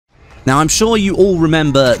Now, I'm sure you all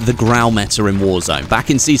remember the GRAU meta in Warzone. Back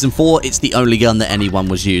in Season 4, it's the only gun that anyone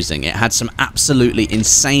was using. It had some absolutely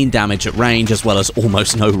insane damage at range, as well as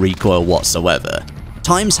almost no recoil whatsoever.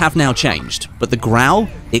 Times have now changed, but the GRAU,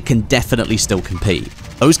 it can definitely still compete.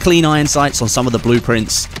 Those clean iron sights on some of the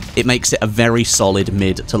blueprints, it makes it a very solid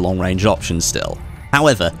mid to long range option still.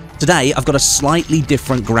 However, today I've got a slightly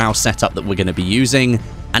different GRAU setup that we're going to be using,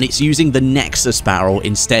 and it's using the Nexus barrel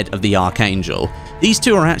instead of the Archangel. These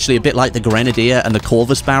two are actually a bit like the Grenadier and the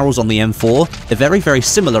Corvus barrels on the M4. They're very, very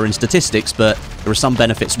similar in statistics, but there are some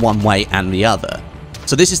benefits one way and the other.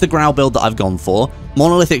 So this is the GRAU build that I've gone for.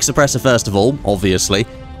 Monolithic suppressor first of all, obviously,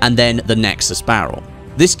 and then the Nexus barrel.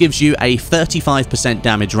 This gives you a 35%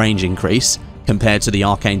 damage range increase compared to the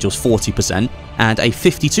Archangel's 40%, and a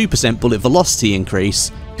 52% bullet velocity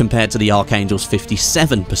increase compared to the Archangel's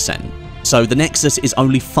 57%. So the Nexus is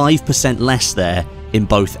only 5% less there in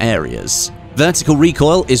both areas. Vertical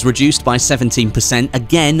recoil is reduced by 17%,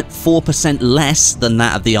 again 4% less than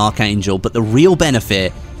that of the Archangel, but the real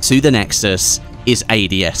benefit to the Nexus is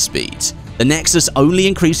ADS speed. The Nexus only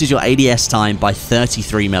increases your ADS time by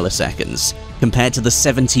 33 milliseconds, compared to the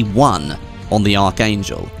 71 on the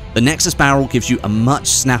Archangel. The Nexus barrel gives you a much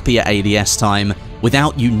snappier ADS time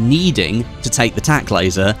without you needing to take the tac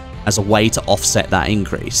laser as a way to offset that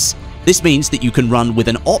increase. This means that you can run with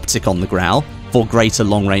an optic on the GRAU for greater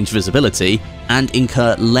long-range visibility and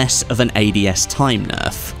incur less of an ADS time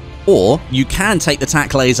nerf. Or you can take the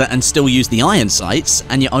tac laser and still use the iron sights,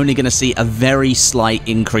 and you're only going to see a very slight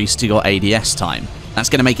increase to your ADS time. That's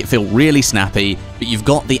going to make it feel really snappy, but you've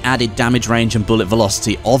got the added damage range and bullet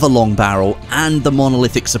velocity of a long barrel and the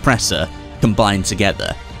monolithic suppressor combined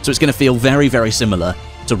together. So it's going to feel very, very similar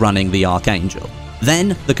to running the Archangel.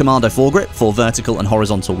 Then the Commando foregrip for vertical and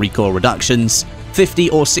horizontal recoil reductions,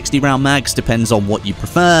 50 or 60 round mags depends on what you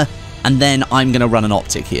prefer, and then I'm going to run an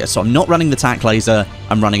optic here. So I'm not running the tac laser,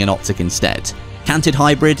 I'm running an optic instead. Canted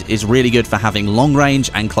hybrid is really good for having long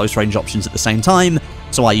range and close range options at the same time,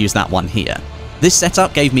 so I use that one here. This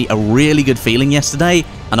setup gave me a really good feeling yesterday,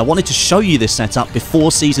 and I wanted to show you this setup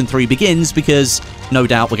before Season 3 begins because no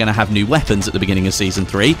doubt we're going to have new weapons at the beginning of Season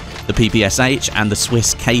 3, the PPSH and the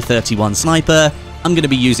Swiss K31 Sniper. I'm going to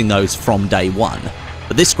be using those from day one.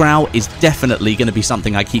 But this GRAU is definitely going to be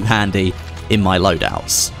something I keep handy in my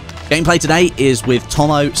loadouts. Gameplay today is with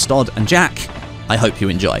Tomo, Stod and Jack. I hope you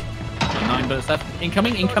enjoy. 9 bullets left.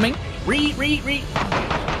 Incoming, incoming. Are you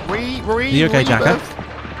okay, Jack?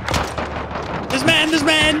 There's men!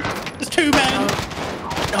 There's 2 men!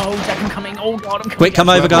 Oh, Jack, I'm coming. Oh, God, I'm coming. Quick, come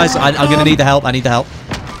over, guys. I'm going to need the help. I need the help.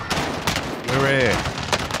 We're here.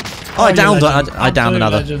 Oh, I downed one. I downed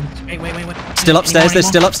another. Wait. Still upstairs.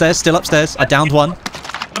 They're still upstairs. I downed one.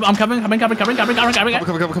 I'm coming. Cover, chameleon.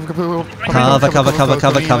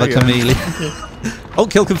 Oh,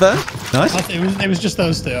 kill confirmed. Nice. It was just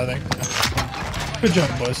those two, I think. Good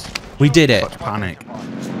job, boys. We did it. Such panic.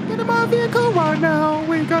 Get in my vehicle right now.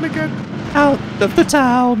 We gotta get out of the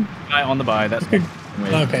town. Guy on the buy. That's good.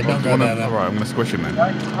 Okay, don't go there then. Alright, I'm gonna squish him then.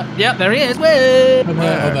 Yeah, there he is. Over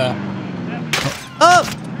there.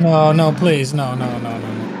 Oh! No, please. No.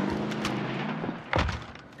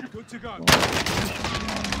 Good to go.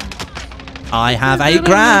 I have 8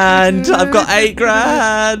 grand. I've got 8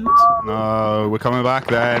 grand. No, we're coming back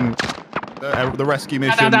then. The rescue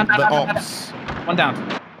mission, Down. the ops. One down.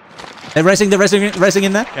 They're resing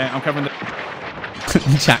in there. Okay, I'm covering the...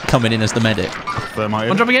 Jack coming in as the medic. Thermite.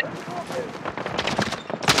 One dropping it.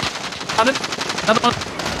 Another one.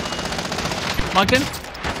 Marked in.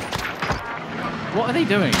 What are they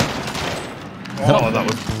doing? Oh, that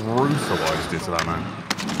was brutal what I just did to that man.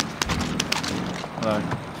 Hello.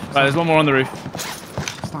 Right, there's one more on the roof.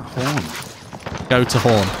 What's that horn? Go to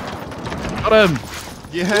horn. Got him.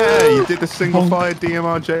 Yeah, you did the single fire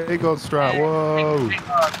DMR J-God strat. Whoa.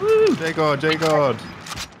 J-God.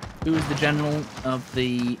 Who was the general of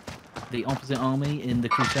the opposite army in the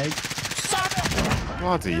Crusade?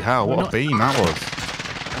 Bloody hell, what a beam that was.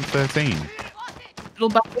 M13. Little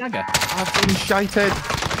Balenciaga. I've been shited.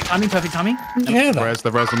 Timing, perfect timing. Did you hear that?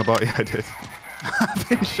 The res on the body, I did. I've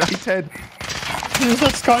been shited. It was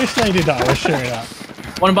that Scottish lady that I was shooting at.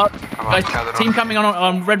 One about guys, team coming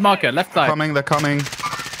on red marker, left side. They're coming.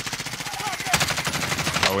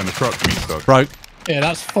 Oh, in the truck, you mean, Stug? Broke. Yeah,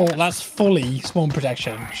 that's fully spawn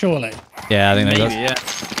protection, surely. Yeah, I think Maybe, they got. yeah.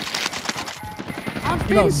 I've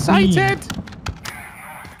been sighted.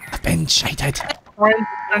 I've been shaded. Right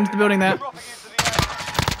into the building there.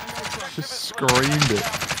 Just screamed it.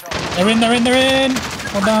 They're in.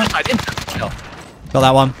 Hold on. I didn't. Got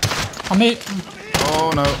that one. I'm hit.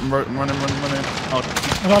 Oh no, I'm running. Oh,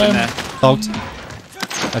 I got him. there. Dogged.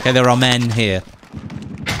 Okay, there are men here.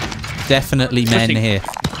 definitely men here.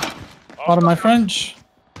 Pardon my French.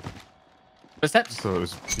 Footsteps. So it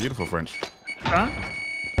was beautiful French. I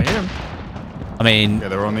hear him. I mean, Yeah,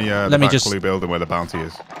 they're on the Let me back just- fully building where the bounty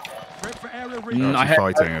is. They're I actually heard.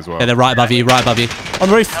 fighting as well. yeah, they're right above you, right above you. On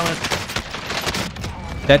the roof.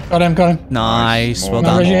 Dead. Got him. Nice. More Well Now,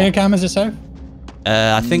 done. Reggie, your cam, is it safe?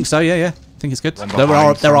 I think so. Yeah. I think it's good. One There are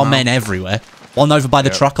behind somehow. men everywhere. One over by the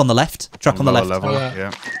Yep. truck on the left. Truck on the Lower left. level. Oh, yeah.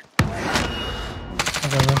 Yeah.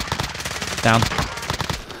 Okay. Down.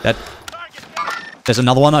 Dead. There's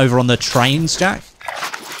another one over on the trains, Jack.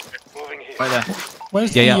 Right there.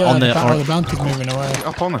 Where's Yeah, the, on the- the bounty's moving away?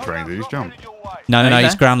 Up on the train, dude. He's jumped. No, Are you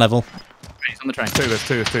he's there? ground level. He's on the train. There's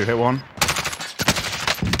two. Hit one.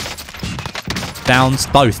 Down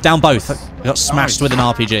both. Got smashed with an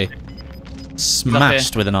RPG.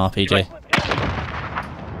 Smashed here. with an RPG.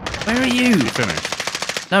 Where are you?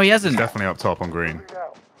 Finished. No, he hasn't. Definitely up top on green.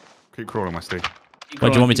 Keep crawling, Westie. Keep Where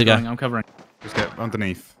do you want me keep to go? going, I'm covering. Just get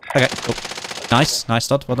underneath. Okay, cool. Nice,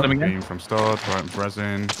 Todd. Well Let me done. go. Green from start, right resin.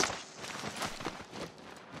 I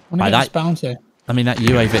want to By get this that- bounty. I mean, that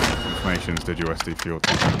UAV. Informations did you Westie for your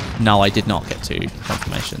team? No, I did not get two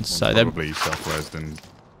confirmations. So they're... Probably self-resed and...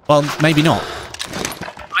 Well, maybe not.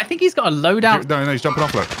 I think he's got a loadout. No, he's jumping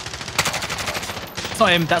off, look. It's not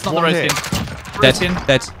him. That's not One the hit. Roasting.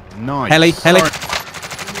 Dead. Nice. Heli.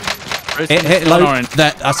 Roasting. Hit Not low. orange.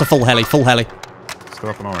 That's a full heli. Still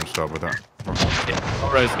up an orange stop with that.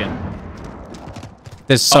 Not roasting.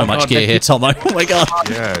 There's so Oh, much God, gear thank here, you. Tomo. Oh my god.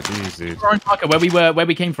 Yeah, geez, dude. Orange marker, where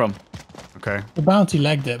we came from. Okay. The bounty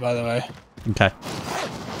legged it, by the way. Okay.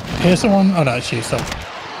 Here's someone. Oh, no, it's you. Stop.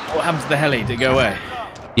 What happened to the heli? Did it go away?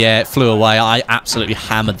 Yeah, it flew away. I absolutely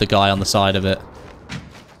hammered the guy on the side of it.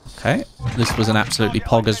 Okay. This was an absolutely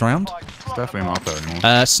poggers round. It's definitely not there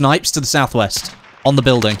anymore. Snipes to the southwest. On the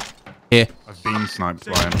building. Here. I've been sniped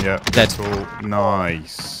by him. Yeah. Dead. Cool.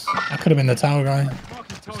 Nice. I could have been the tower guy.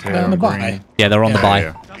 Just here They're on the green. buy. Yeah, they're on the buy.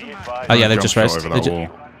 Yeah. Oh yeah, they've Jump just shot rest. over that wall.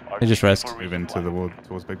 They just rest. Move into the wall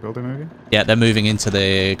towards big building, maybe? Yeah, they're moving into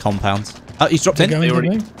the compound. Oh, he's dropped They're in. going to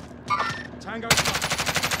already- me.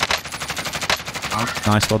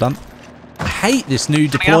 Nice, well done. I hate this new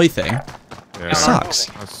deploy thing. Yeah. It sucks.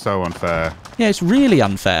 That's so unfair. Yeah, it's really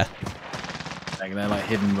unfair. They're like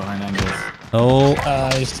hidden behind angles. Oh,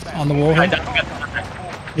 He's on the wall here.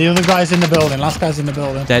 The other guy's in the building. Last guy's in the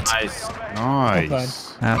building. dead. Nice.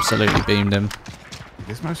 Nice. Absolutely beamed him.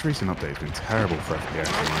 This most recent update has been terrible for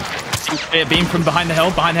FPS. man. Beam from behind the hill.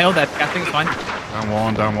 That I think it's fine.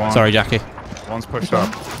 Down one. Sorry, Jackie. One's pushed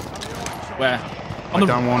up. Where? On the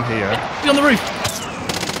Down one here. zombie on the roof.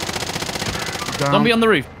 Down. Zombie on the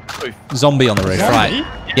roof. Zombie on the roof, right.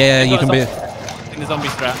 Yeah, you can be... In the zombie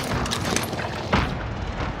strat.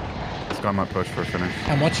 This guy might push for a finish.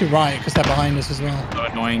 And watch your right, because they're behind us as well. So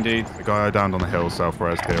annoying, dude. The guy I downed on the hill,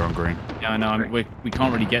 self-res here on green. Yeah, I know. We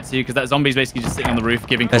can't really get to you because that zombie's basically just sitting on the roof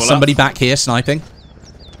giving There's call-outs. somebody back here sniping.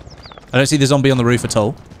 I don't see the zombie on the roof at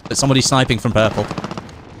all. But somebody's sniping from purple.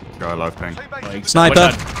 This guy live ping. Like, Sniper.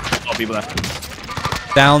 watch out. A lot of people there.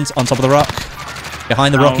 Downs on top of the rock.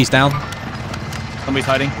 Behind the rock, he's down. Somebody's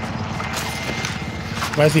hiding.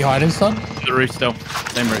 Where's he hiding, son? On the roof still.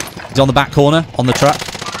 Same roof. He's on the back corner, on the truck.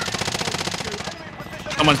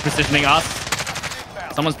 Someone's positioning us.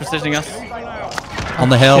 On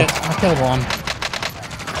the hill. Shit, I killed one.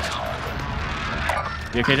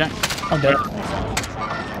 You okay, Jack? I'm dead.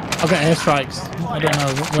 I've got airstrikes. I don't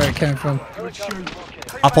know where it came from.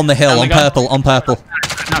 Up on the hill, on Down the guy. purple, on purple.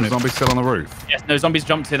 The zombie's still on the roof. Yes, no, zombies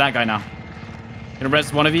jumped to that guy now. Gonna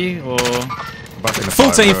res one of you, or... Back in the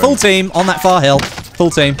Full fire team, on that far hill. Full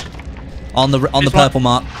team. On the This one. purple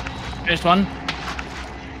mark. Finished one.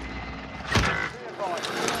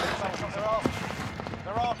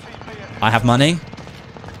 I have money.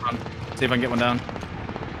 See if I can get one down.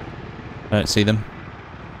 I don't see them.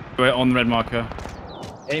 We're on the red marker.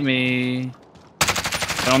 Hit me.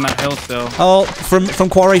 They're on that hill still. Oh, from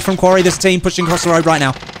quarry, there's a team pushing across the road right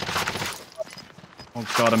now. Oh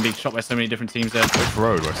god, I'm being shot by so many different teams there. Which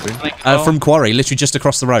road, Westie? From quarry, literally just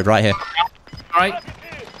across the road, right here. Right.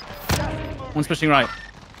 One's pushing right.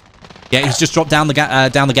 Yeah, he's just dropped down the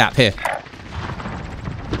gap here.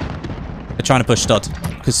 They're trying to push Stod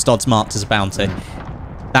because Stod's marked as a bounty.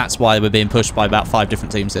 That's why we're being pushed by about 5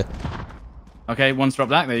 different teams here. Okay, one's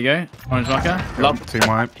dropped back. There you go. Orange marker. Love. Team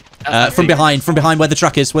wipe. From behind where the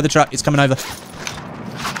truck is, it's coming over. See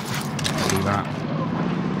that.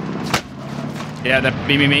 Yeah, they're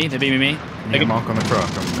beaming me. Can you get a mark on the truck?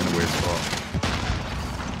 I'm in a weird spot.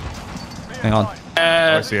 Hang on.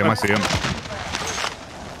 I see him.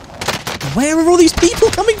 Where are all these people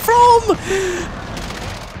coming from?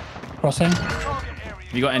 Crossing.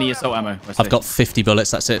 Have you got any assault ammo? I've got 50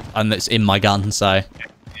 bullets, that's it. And it's in my gun, so. Yeah,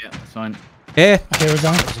 that's fine. Here. Here we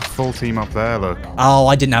go. There's a full team up there, look. Oh,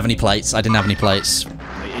 I didn't have any plates. I didn't have any plates.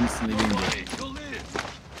 They instantly wounded.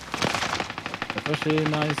 Pushing,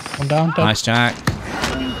 nice. One down. Dead. Nice, Jack.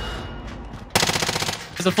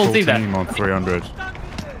 There's a full Full team there. team on 300.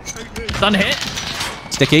 Done hit.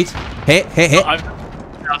 Sticky. Hit.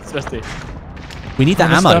 That's Westie. We need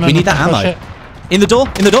that ammo. We need that ammo. In the door.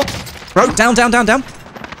 Bro, down. Down.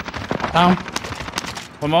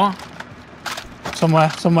 One more.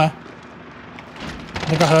 Somewhere. I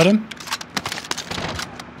think I heard him.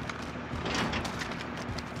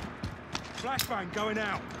 Flashbang going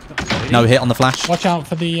out. No hit on the flash. Watch out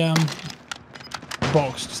for the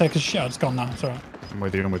box. Just take a shot. It's gone now. It's alright. I'm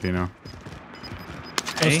with you now.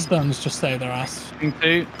 Those stuns just stay their ass. Thing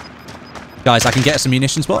 2. Guys, I can get some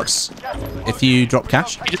munitions box if you drop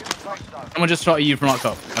cash. Someone just shot at you from up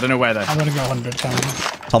top. I don't know where though. I'm gonna go 100 times.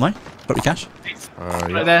 Tomo, got your cash?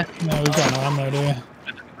 Right Yeah. there. No, we've got no ammo, do we?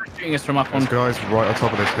 Shooting us from up on. This guy's right on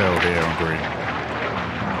top of this hill here on green.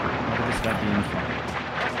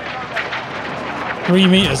 3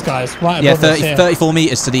 meters, guys. Right Yeah, above us here. 34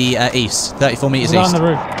 meters to the east. 34 meters He's on east. the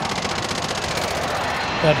roof.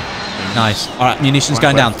 Dead. Nice. All right, munitions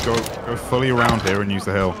going down. Go fully around here and use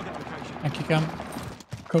the hill. Thank you, Cam.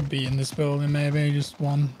 Could be in this building, maybe. Just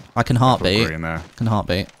one. I can Put heartbeat. three in there. Can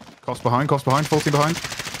heartbeat. Cost behind, full team behind.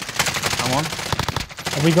 Come on.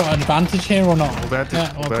 Have we got an advantage here or not? All dead.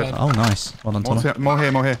 Yeah, all All dead. dead. Oh, nice. Well done, Tomo. More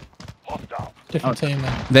here. Different team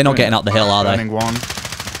then. They're not getting up the hill, are they? Burning one.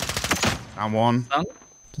 And one. Done.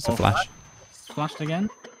 Just a flash. Flashed again.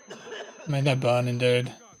 I mean, they're burning,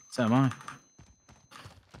 dude. So am I.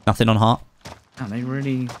 Nothing on heart. Man, they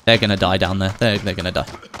really. They're gonna die down there. They're gonna die.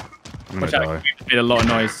 I'm Watch gonna out. die. Made a lot of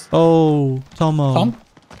noise. Oh, Tomo. Tom?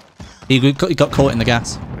 He got caught in the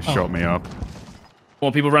gas. They shot me up.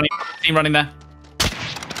 More people running. Team running there.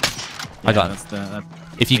 I got it. That's the.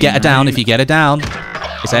 If you get it down,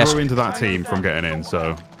 it's I air. grew into that team from getting in,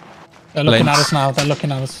 so They're looking Links. at us now. They're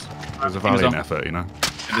looking at us. it was a valiant on. effort, you know.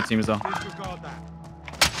 The team as well.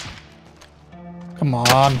 Come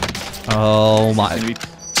on. Oh my! Gonna be-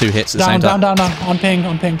 2 hits at the same Down. time. On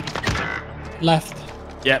ping. Left.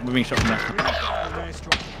 Yeah, we're being shot from there.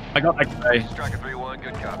 I got that guy.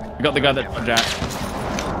 I got the guy that shot Jack.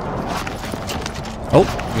 Oh,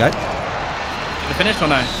 okay. Did they finish or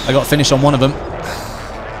no? I got a finish on one of them.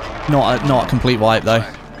 Not a complete wipe though.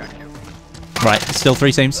 Right, still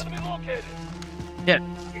 3 teams. Yeah.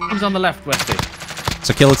 Team's on the left, Westie.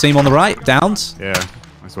 So kill the team on the right, downed, Yeah,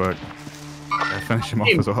 nice work. Yeah, finish him off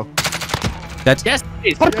as well. dead. Yes,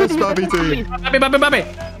 please. Yes, Bobby team.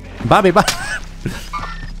 Babby. Babby.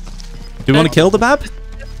 Do we want to kill the Bab?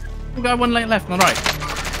 We got one lane left on the right.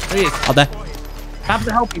 There he is. Up there. Babs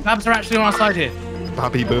are helping. Babs are actually on our side here.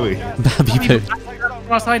 Babby Booey. Babby poo. Babs are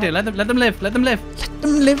on our side here. Let them live. Let them live. Let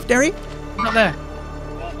them live, Derry. He's not there.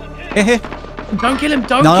 Here. Don't kill him.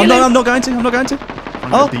 Don't No, kill him. I'm not going to. I'm not going to.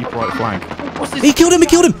 On Oh. the deep right flank. What's this? He killed him.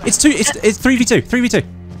 It's 3v2. 3v2.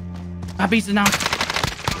 Babbies are now.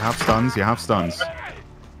 You have stuns.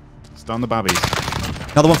 Stun the babbies.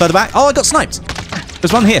 Another one further back. Oh, I got sniped.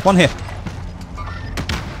 There's one here.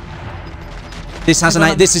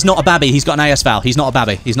 This is not a babby. He's got an AS Val. He's not a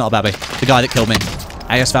babby. The guy that killed me.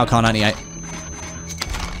 AS Val Car 98.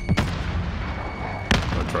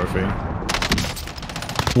 Got a trophy.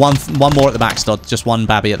 One more at the back, Stod. Just one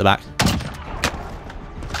babby at the back.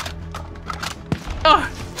 Oh,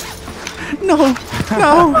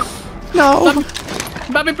 No.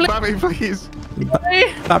 Babby, please. Babby, please.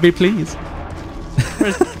 Babby, please.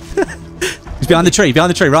 He's behind the tree,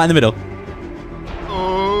 right in the middle.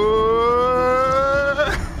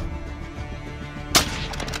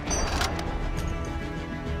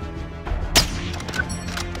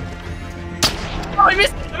 Oh, I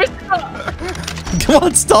missed it. Come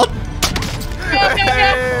on, Stod.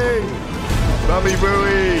 Hey! Babby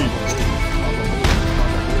Booey!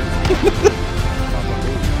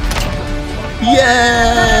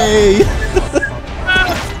 Yay!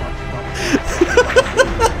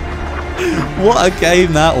 What a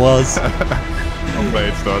game that was. Well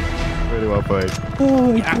played, Stod. Really well played.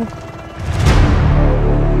 Oh,